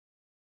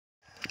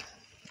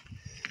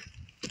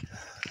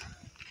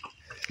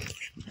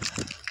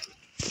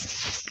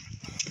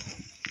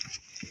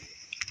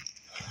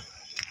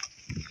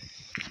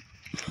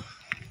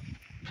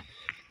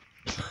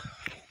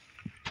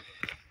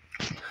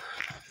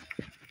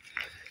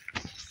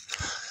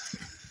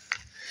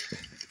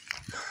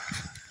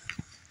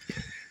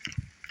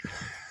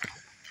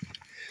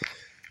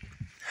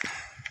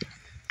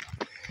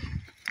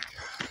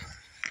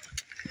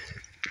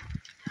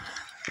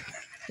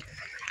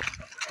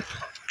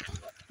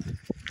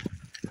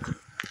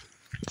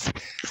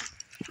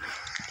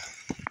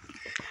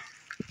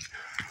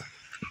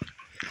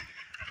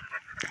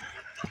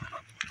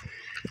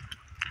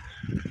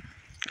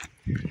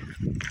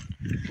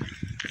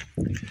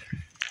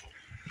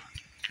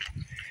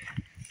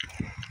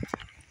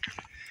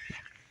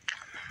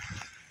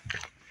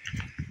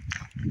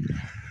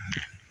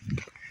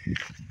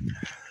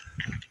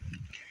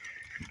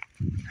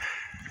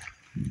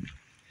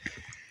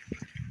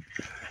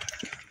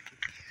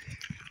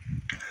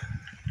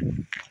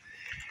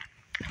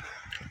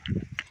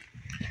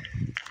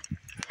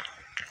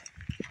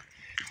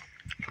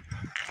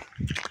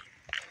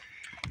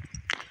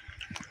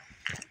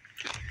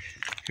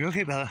You're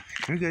okay, Bella.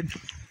 You're good.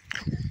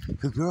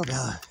 Good girl,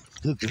 Bella.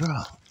 Good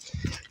girl.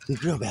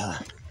 Good girl,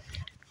 Bella.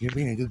 You're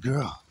being a good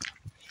girl.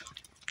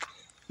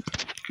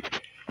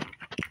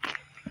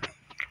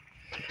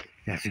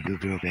 That's a good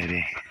girl,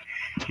 baby.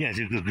 Yeah, that's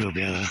a good girl,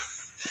 Bella.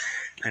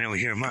 I know we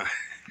hear him up.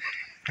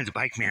 There's a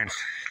bike man.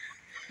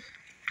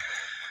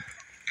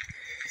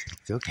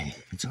 It's okay.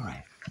 It's all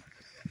right.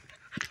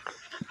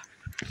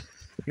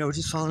 You know, we're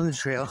just following the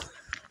trail.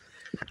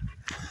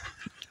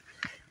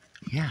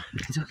 Yeah,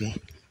 it's okay.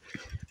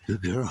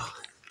 Good girl.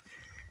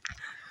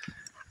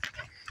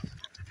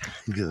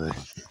 Good.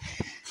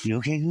 You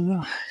okay, good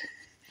girl?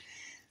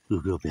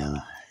 Good girl,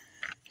 Bella.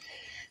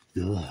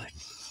 Good.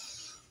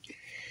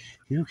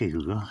 You okay,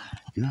 good girl?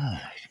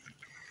 Good.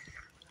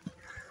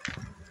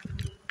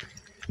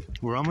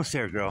 We're almost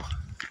there, girl.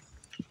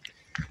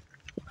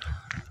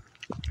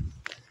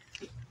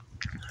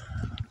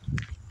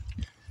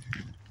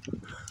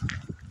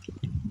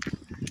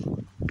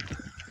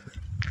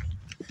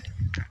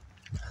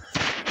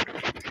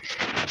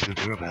 Good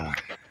girl, Bella.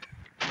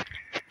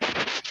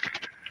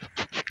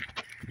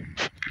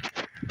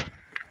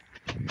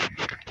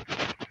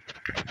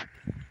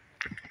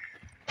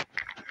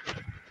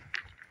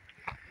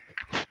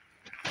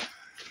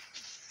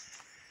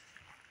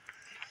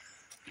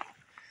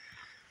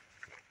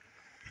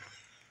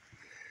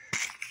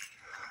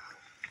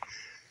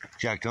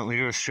 Jack, don't lead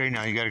her astray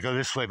now. You gotta go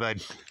this way,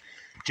 bud.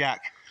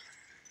 Jack.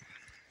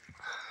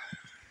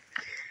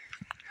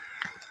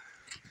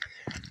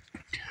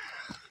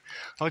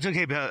 Oh, it's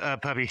okay,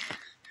 puppy.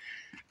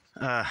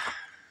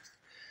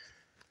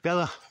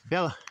 Bella.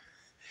 Come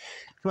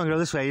on, go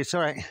this way. It's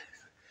all right.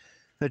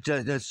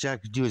 Let's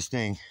Jack do his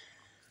thing.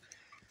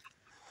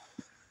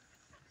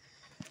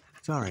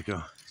 It's all right,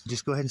 girl.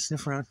 Just go ahead and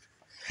sniff around.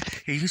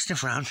 Here, you can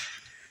sniff around.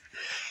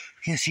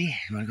 Yeah, see?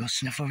 You want to go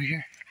sniff over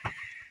here?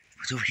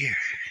 What's over here?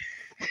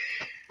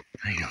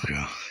 There you go,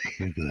 girl.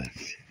 You're good.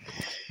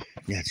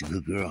 Yeah, it's a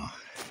good girl.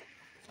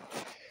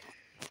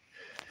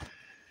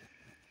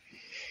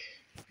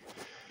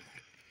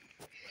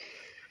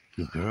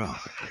 Good girl.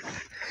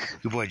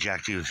 Good boy,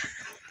 Jack, dude.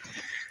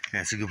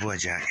 That's a good boy,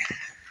 Jack.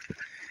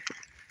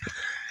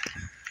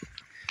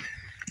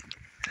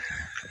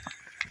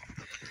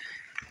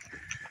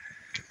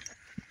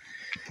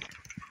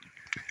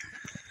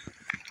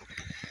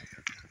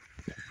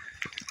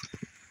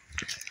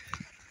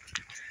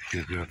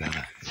 Good girl,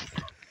 Bella.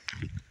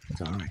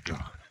 It's all right,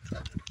 girl.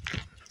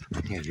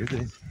 Yeah, you're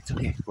good. It's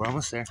okay. We're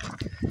almost there.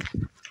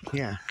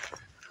 Yeah.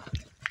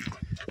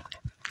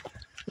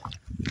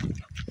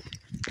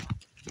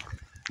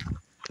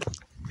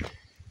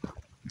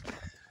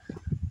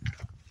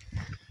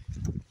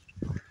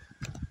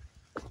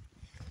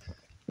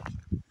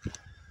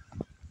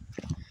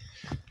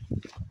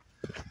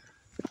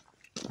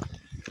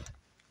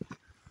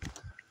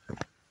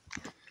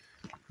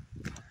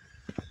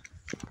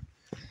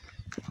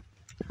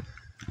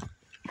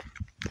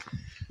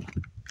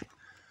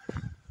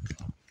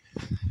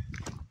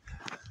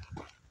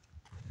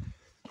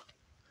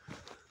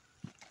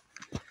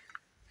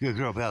 Good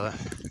girl, Bella.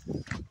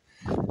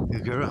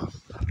 Good girl.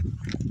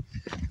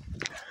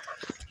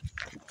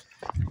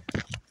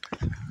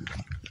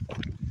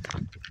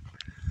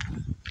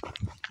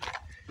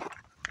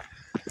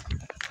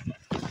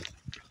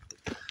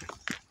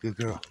 Good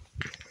girl.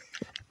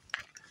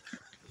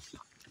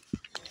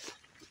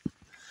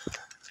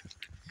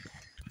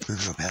 Good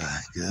girl, Bella.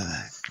 Good.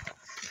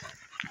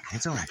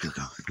 It's all right, good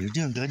girl. You're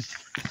doing good.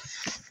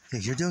 Yeah,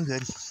 you're doing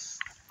good.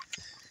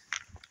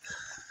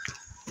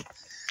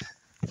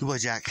 Good boy,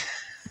 Jack.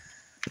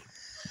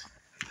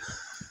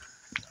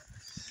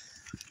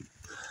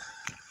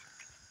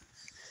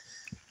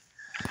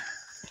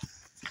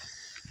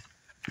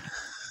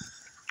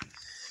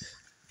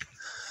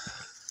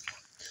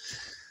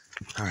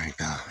 All right,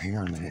 pal. Hang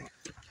on a minute.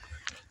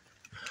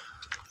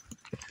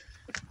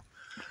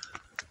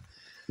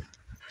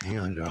 Hang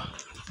on, girl.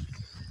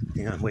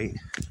 Hang on, wait.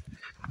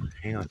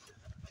 Hang on.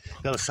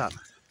 Bella, stop. All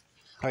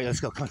right, let's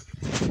go. Come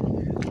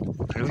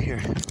on. Right over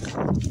here.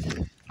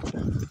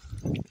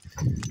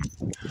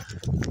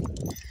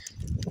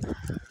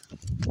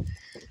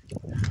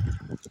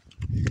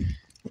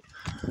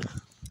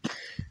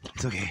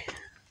 It's okay.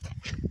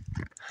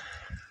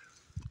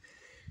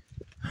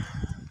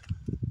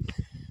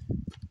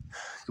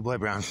 Good boy,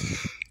 Brown.